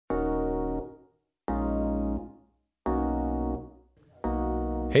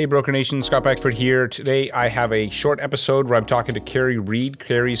Hey, Broker Nation, Scott Beckford here. Today I have a short episode where I'm talking to Carrie Reid.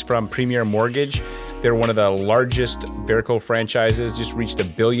 Carrie's from Premier Mortgage. They're one of the largest Verico franchises, just reached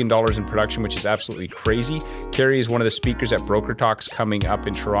 $1 billion in production, which is absolutely crazy. Carrie is one of the speakers at Broker Talks coming up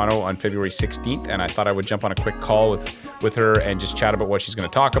in Toronto on February 16th, and I thought I would jump on a quick call with her and just chat about what she's going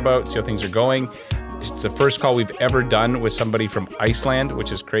to talk about, see how things are going. It's the first call we've ever done with somebody from Iceland,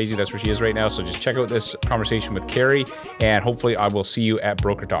 which is crazy. That's where she is right now. So just check out this conversation with Carrie, and hopefully I will see you at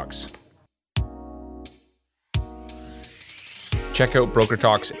Broker Talks. Check out Broker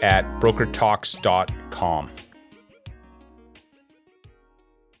Talks at brokertalks.com.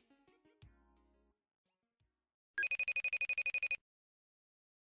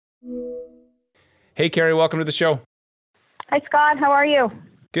 Hey, Carrie, welcome to the show. Hi, Scott. How are you?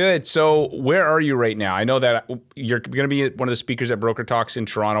 Good. So where are you right now? I know that you're going to be one of the speakers at Broker Talks in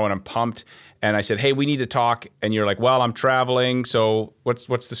Toronto, and I'm pumped. And I said, hey, we need to talk. And you're like, well, I'm traveling. So what's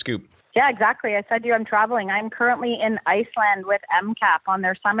the scoop? Yeah, exactly. I said to you, I'm traveling. I'm currently in Iceland with MCAP on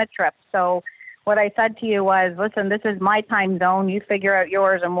their summit trip. So what I said to you was, listen, this is my time zone. You figure out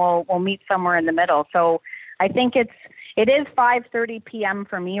yours, and we'll meet somewhere in the middle. So I think it is 5:30 p.m.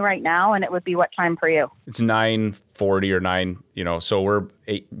 for me right now, and it would be what time for you? It's 9:40 or 9, so we're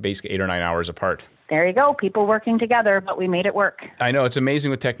basically 8 or 9 hours apart. There you go. People working together, but we made it work. I know. It's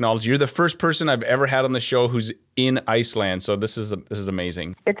amazing with technology. You're the first person I've ever had on the show who's in Iceland, so this is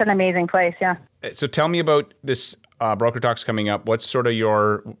amazing. It's an amazing place, yeah. So tell me about this Broker Talks coming up. What's sort of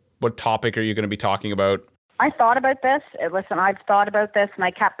what topic are you going to be talking about? I thought about this. Listen, I've thought about this, and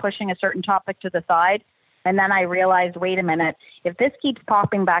I kept pushing a certain topic to the side. And then I realized, wait a minute, if this keeps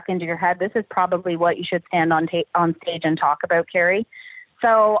popping back into your head, this is probably what you should stand on stage and talk about, Carrie.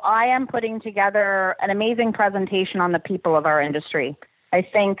 So I am putting together an amazing presentation on the people of our industry. I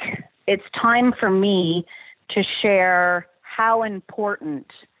think it's time for me to share how important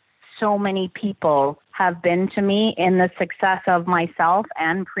so many people have been to me in the success of myself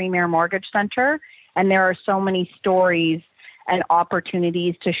and Premier Mortgage Center. And there are so many stories and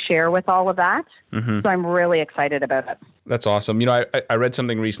opportunities to share with all of that. Mm-hmm. So I'm really excited about it. That's awesome. I read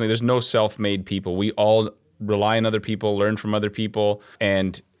something recently. There's no self-made people. We all rely on other people, learn from other people,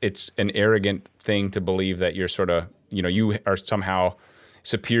 and it's an arrogant thing to believe that you're sort of, you are somehow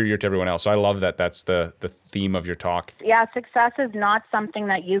superior to everyone else. So I love that that's the theme of your talk. Yeah, success is not something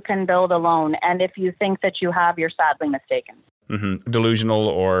that you can build alone. And if you think that you have, you're sadly mistaken. Mm-hmm.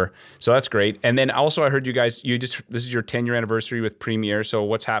 Delusional so that's great. And then also I heard you guys, this is your 10-year anniversary with Premier. So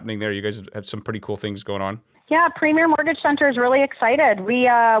what's happening there? You guys have some pretty cool things going on. Yeah, Premier Mortgage Center is really excited.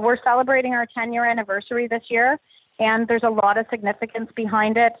 We're celebrating our 10-year anniversary this year, and there's a lot of significance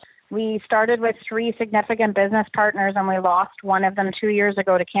behind it. We started with 3 significant business partners, and we lost one of them 2 years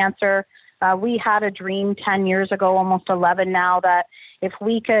ago to cancer. We had a dream 10 years ago, almost 11 now, that if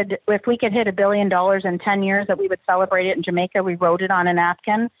we could hit $1 billion in 10 years, that we would celebrate it in Jamaica. We wrote it on a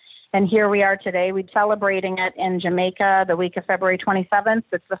napkin. And here we are today. We're celebrating it in Jamaica the week of February 27th.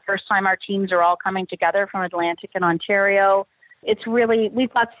 It's the first time our teams are all coming together from Atlantic and Ontario.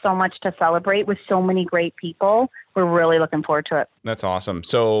 We've got so much to celebrate with so many great people. We're really looking forward to it. That's awesome.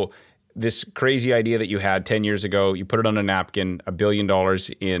 So this crazy idea that you had 10 years ago, you put it on a napkin, $1 billion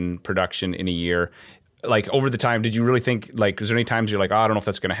in production in a year. Like over the time, did you really think, is there any times you're like, I don't know if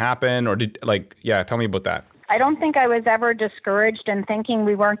that's going to happen? Or tell me about that. I don't think I was ever discouraged in thinking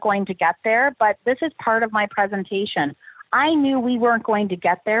we weren't going to get there, but this is part of my presentation. I knew we weren't going to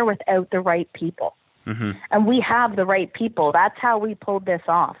get there without the right people. Mm-hmm. And we have the right people. That's how we pulled this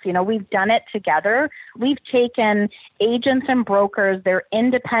off. We've done it together. We've taken agents and brokers, they're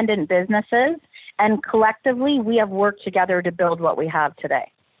independent businesses, and collectively we have worked together to build what we have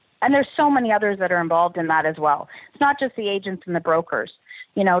today. And there's so many others that are involved in that as well. It's not just the agents and the brokers.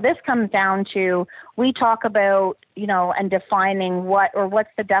 This comes down to, we talk about, and defining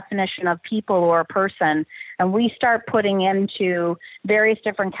what's the definition of people or a person. And we start putting into various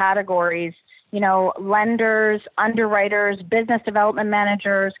different categories, lenders, underwriters, business development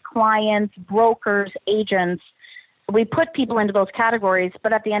managers, clients, brokers, agents. We put people into those categories,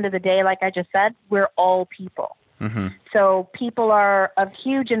 but at the end of the day, like I just said, we're all people. Mm-hmm. So people are of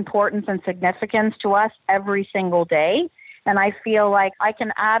huge importance and significance to us every single day. And I feel like I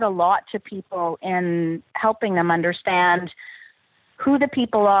can add a lot to people in helping them understand who the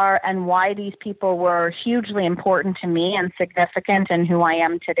people are and why these people were hugely important to me and significant in who I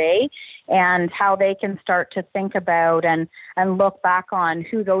am today, and how they can start to think about and look back on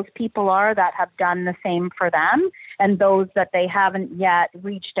who those people are that have done the same for them, and those that they haven't yet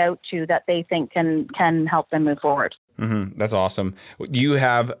reached out to that they think can help them move forward. That's awesome. Do you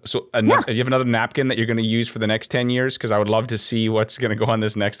have do you have another napkin that you're going to use for the next 10 years? Because I would love to see what's going to go on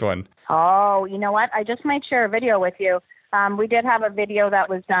this next one. Oh, you know what? I just might share a video with you. We did have a video that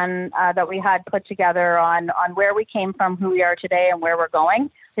was done that we had put together on where we came from, who we are today, and where we're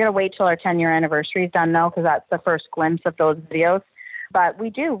going. We're going to wait till our 10-year anniversary is done, though, because that's the first glimpse of those videos. But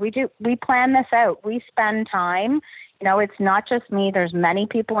we plan this out. We spend time. You know, it's not just me. There's many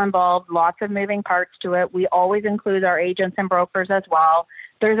people involved, lots of moving parts to it. We always include our agents and brokers as well.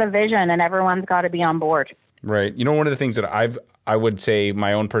 There's a vision, and everyone's got to be on board. Right. You know, one of the things that I would say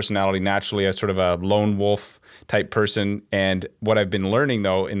my own personality, naturally, as sort of a lone wolf type person. And what I've been learning,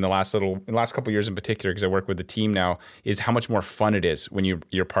 though, in the last couple of years in particular, because I work with the team now, is how much more fun it is when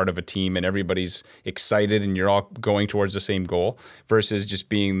you're part of a team and everybody's excited and you're all going towards the same goal versus just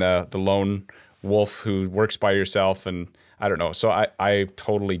being the lone wolf who works by yourself. And I don't know. So I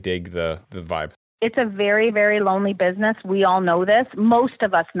totally dig the vibe. It's a very, very lonely business. We all know this. Most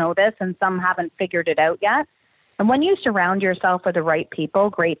of us know this, and some haven't figured it out yet. And when you surround yourself with the right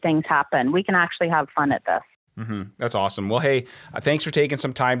people, great things happen. We can actually have fun at this. That's awesome. Well, hey, thanks for taking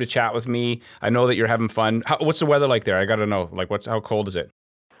some time to chat with me. I know that you're having fun. What's the weather like there? I got to know. Like, how cold is it?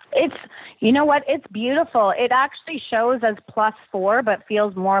 You know what? It's beautiful. It actually shows as +4, but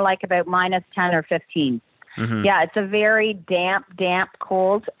feels more like about -10 or 15. Yeah, it's a very damp,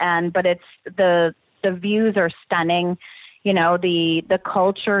 cold, but it's the views are stunning. You know, the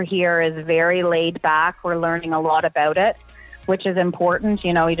culture here is very laid back. We're learning a lot about it, which is important.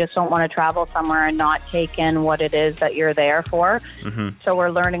 You know, you just don't want to travel somewhere and not take in what it is that you're there for. So we're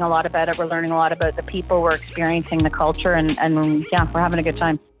learning a lot about it. We're learning a lot about the people. We're experiencing the culture, and yeah, we're having a good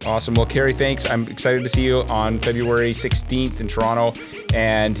time. Awesome. Well, Carrie, thanks. I'm excited to see you on February 16th in Toronto.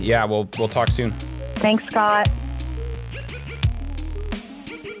 And yeah, we'll talk soon. Thanks, Scott.